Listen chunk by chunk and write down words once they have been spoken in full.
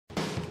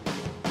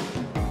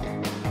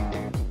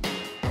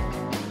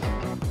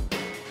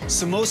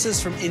Samosas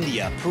from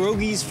India,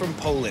 pierogies from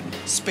Poland,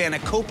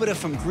 spanakopita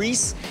from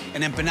Greece,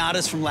 and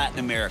empanadas from Latin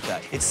America.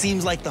 It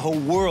seems like the whole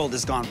world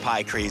has gone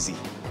pie crazy.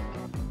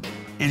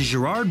 And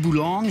Gerard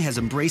Boulong has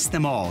embraced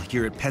them all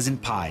here at Peasant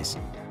Pies.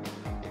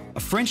 A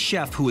French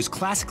chef who is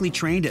classically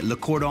trained at Le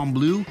Cordon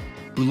Bleu,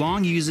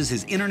 Boulong uses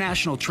his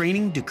international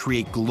training to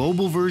create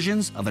global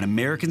versions of an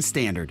American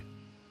standard.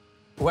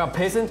 Well,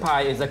 peasant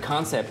pie is a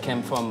concept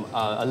came from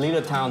a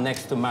little town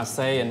next to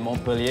Marseille and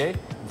Montpellier.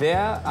 They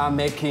are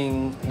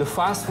making the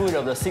fast food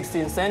of the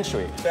 16th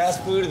century.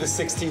 Fast food of the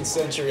 16th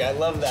century, I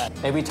love that.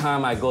 Every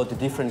time I go to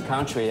different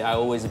country, I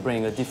always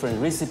bring a different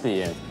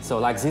recipe in. So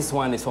like this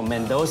one is from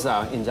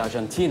Mendoza in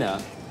Argentina,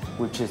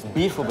 which is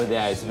beef over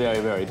there is very,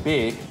 very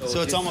big.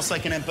 So it's almost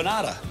like an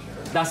empanada.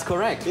 That's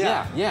correct,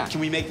 yeah. Can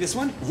we make this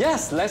one?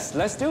 Yes,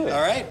 let's do it.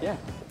 All right. Yeah.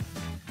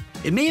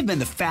 It may have been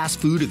the fast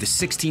food of the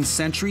 16th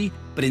century,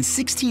 but in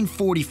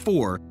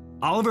 1644,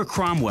 Oliver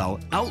Cromwell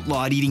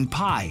outlawed eating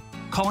pie,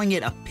 calling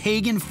it a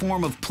pagan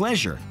form of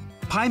pleasure.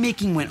 Pie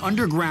making went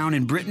underground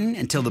in Britain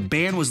until the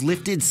ban was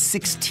lifted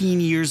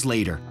 16 years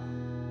later.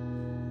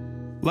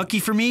 Lucky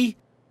for me,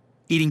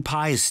 eating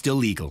pie is still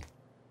legal.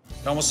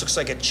 It almost looks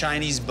like a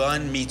Chinese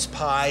bun meets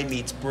pie,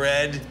 meets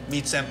bread,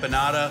 meets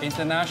empanada.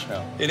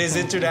 International. It is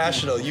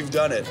international. You've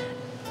done it.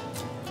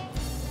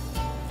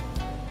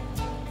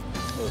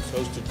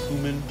 Toasted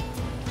cumin.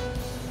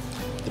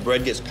 The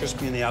bread gets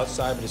crispy on the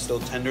outside, but it's still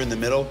tender in the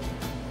middle.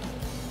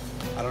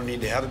 I don't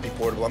need to have it be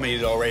portable. I'm gonna eat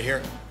it all right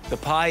here. The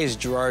pie is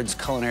Gerard's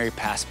culinary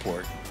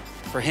passport.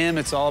 For him,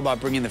 it's all about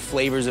bringing the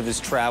flavors of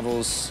his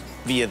travels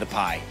via the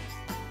pie.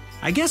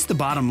 I guess the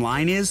bottom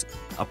line is,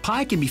 a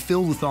pie can be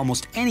filled with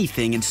almost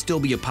anything and still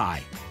be a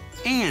pie,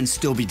 and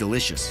still be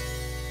delicious.